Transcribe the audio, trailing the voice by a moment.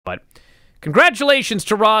But congratulations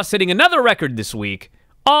to Raw setting another record this week.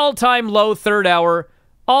 All-time low third hour,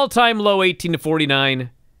 all-time low 18 to 49.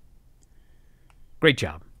 Great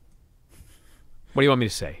job. What do you want me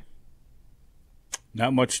to say?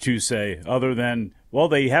 Not much to say other than, well,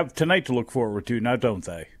 they have tonight to look forward to, now don't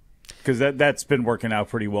they? Because that's been working out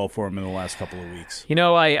pretty well for them in the last couple of weeks. You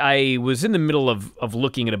know, I was in the middle of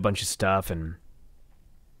looking at a bunch of stuff, and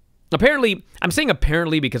apparently, I'm saying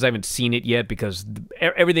apparently because I haven't seen it yet, because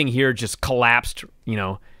everything here just collapsed,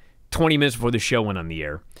 20 minutes before the show went on the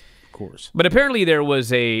air. Of course. But apparently there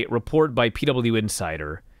was a report by PW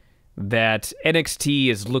Insider that NXT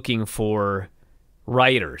is looking for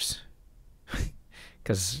writers.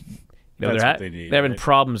 Because they're having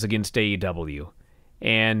problems against AEW.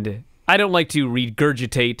 And I don't like to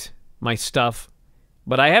regurgitate my stuff,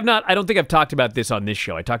 but I don't think I've talked about this on this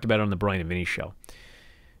show. I talked about it on the Bryan and Vinny show.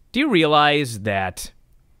 Do you realize that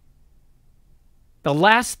the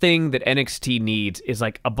last thing that NXT needs is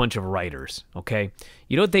like a bunch of writers, okay?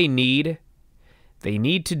 You know what they need? They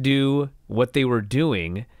need to do what they were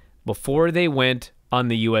doing before they went on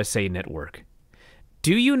the USA Network.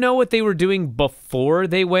 Do you know what they were doing before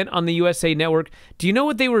they went on the USA Network? Do you know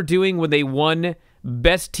what they were doing when they won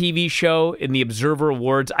Best TV Show in the Observer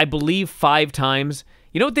Awards, I believe 5 times?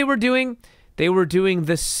 You know what they were doing? They were doing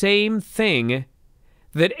the same thing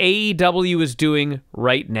that AEW is doing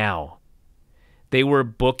right now. They were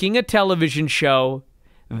booking a television show.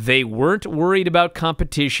 They weren't worried about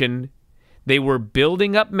competition. They were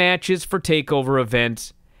building up matches for takeover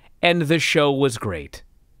events, and the show was great.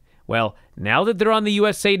 Well, now that they're on the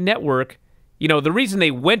USA Network, the reason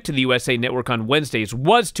they went to the USA Network on Wednesdays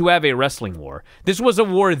was to have a wrestling war. This was a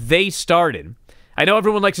war they started. I know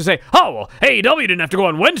everyone likes to say, oh, well, AEW didn't have to go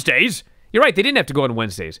on Wednesdays. You're right, they didn't have to go on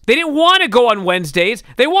Wednesdays. They didn't want to go on Wednesdays.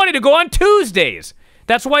 They wanted to go on Tuesdays.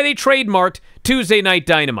 That's why they trademarked Tuesday Night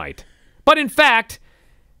Dynamite. But in fact,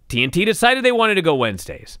 TNT decided they wanted to go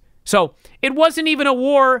Wednesdays. So it wasn't even a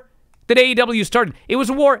war that AEW started. It was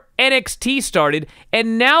a war NXT started,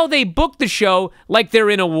 and now they book the show like they're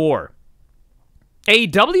in a war.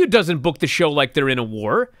 AEW doesn't book the show like they're in a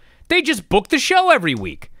war. They just book the show every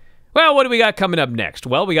week. Well, what do we got coming up next?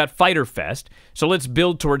 Well, we got Fyter Fest, so let's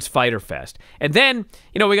build towards Fyter Fest. And then,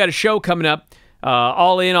 we got a show coming up,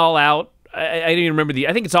 All In, All Out. I didn't even remember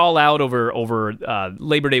I think it's All Out over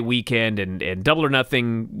Labor Day weekend and Double or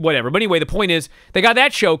Nothing, whatever. But anyway, the point is, they got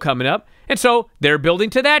that show coming up, and so they're building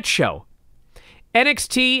to that show.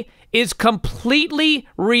 NXT is completely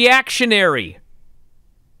reactionary.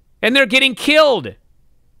 And they're getting killed.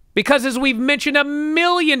 Because as we've mentioned a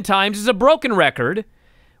million times, it's a broken record.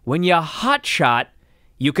 When you hotshot,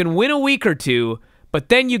 you can win a week or two, but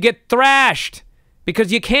then you get thrashed.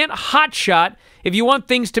 Because you can't hotshot if you want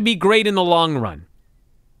things to be great in the long run.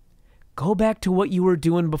 Go back to what you were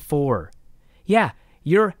doing before. Yeah,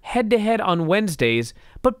 you're head-to-head on Wednesdays,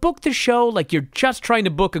 but book the show like you're just trying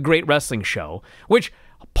to book a great wrestling show, which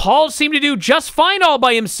Paul seemed to do just fine all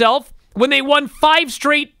by himself. When they won 5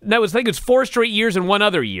 straight, I think it was 4 straight years and 1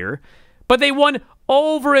 other year, but they won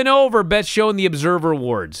over and over Best Show in the Observer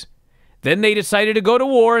Awards. Then they decided to go to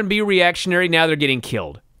war and be reactionary. Now they're getting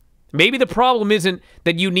killed. Maybe the problem isn't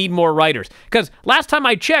that you need more writers, because last time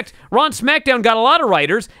I checked, Raw and SmackDown got a lot of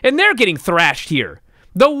writers, and they're getting thrashed here.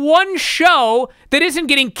 The one show that isn't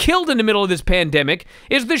getting killed in the middle of this pandemic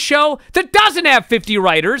is the show that doesn't have 50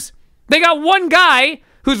 writers. They got one guy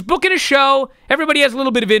who's booking a show, everybody has a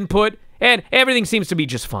little bit of input, and everything seems to be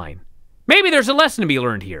just fine. Maybe there's a lesson to be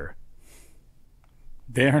learned here.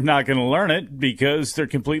 They're not going to learn it because they're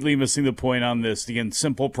completely missing the point on this. Again,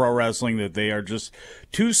 simple pro wrestling that they are just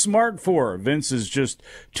too smart for. Vince is just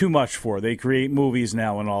too much for. They create movies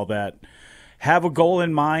now and all that. Have a goal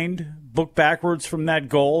in mind, book backwards from that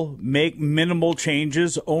goal, make minimal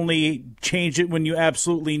changes, only change it when you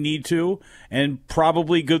absolutely need to, and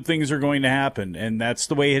probably good things are going to happen. And that's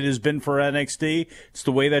the way it has been for NXT. It's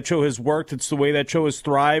the way that show has worked. It's the way that show has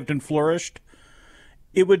thrived and flourished.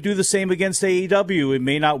 It would do the same against AEW. It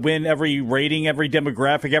may not win every rating, every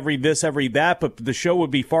demographic, every this, every that, but the show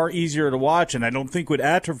would be far easier to watch, and I don't think would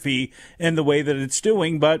atrophy in the way that it's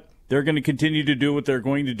doing, but they're going to continue to do what they're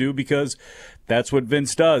going to do because that's what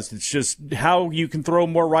Vince does. It's just how you can throw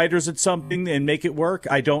more writers at something and make it work.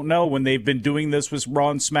 I don't know when they've been doing this with Raw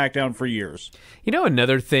and SmackDown for years. You know,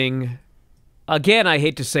 another thing, again, I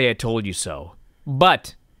hate to say I told you so,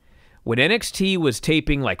 but when NXT was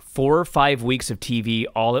taping like 4 or 5 weeks of TV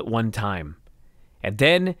all at one time, and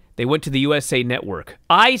then they went to the USA Network,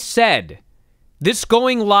 I said, this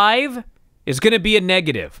going live is going to be a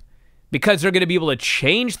negative. Because they're going to be able to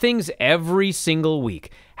change things every single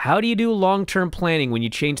week. How do you do long-term planning when you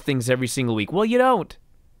change things every single week? Well, you don't.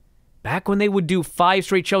 Back when they would do 5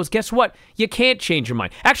 straight shows, guess what? You can't change your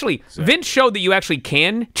mind. Actually, Vince showed that you actually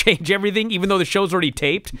can change everything, even though the show's already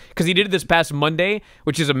taped, because he did it this past Monday,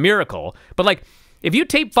 which is a miracle. But, like, if you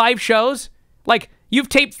tape 5 shows, like, you've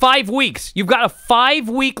taped 5 weeks. You've got a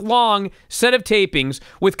 5-week-long set of tapings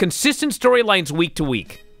with consistent storylines week to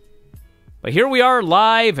week. But here we are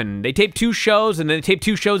live, and they tape 2 shows, and then they tape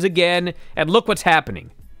 2 shows again, and look what's happening.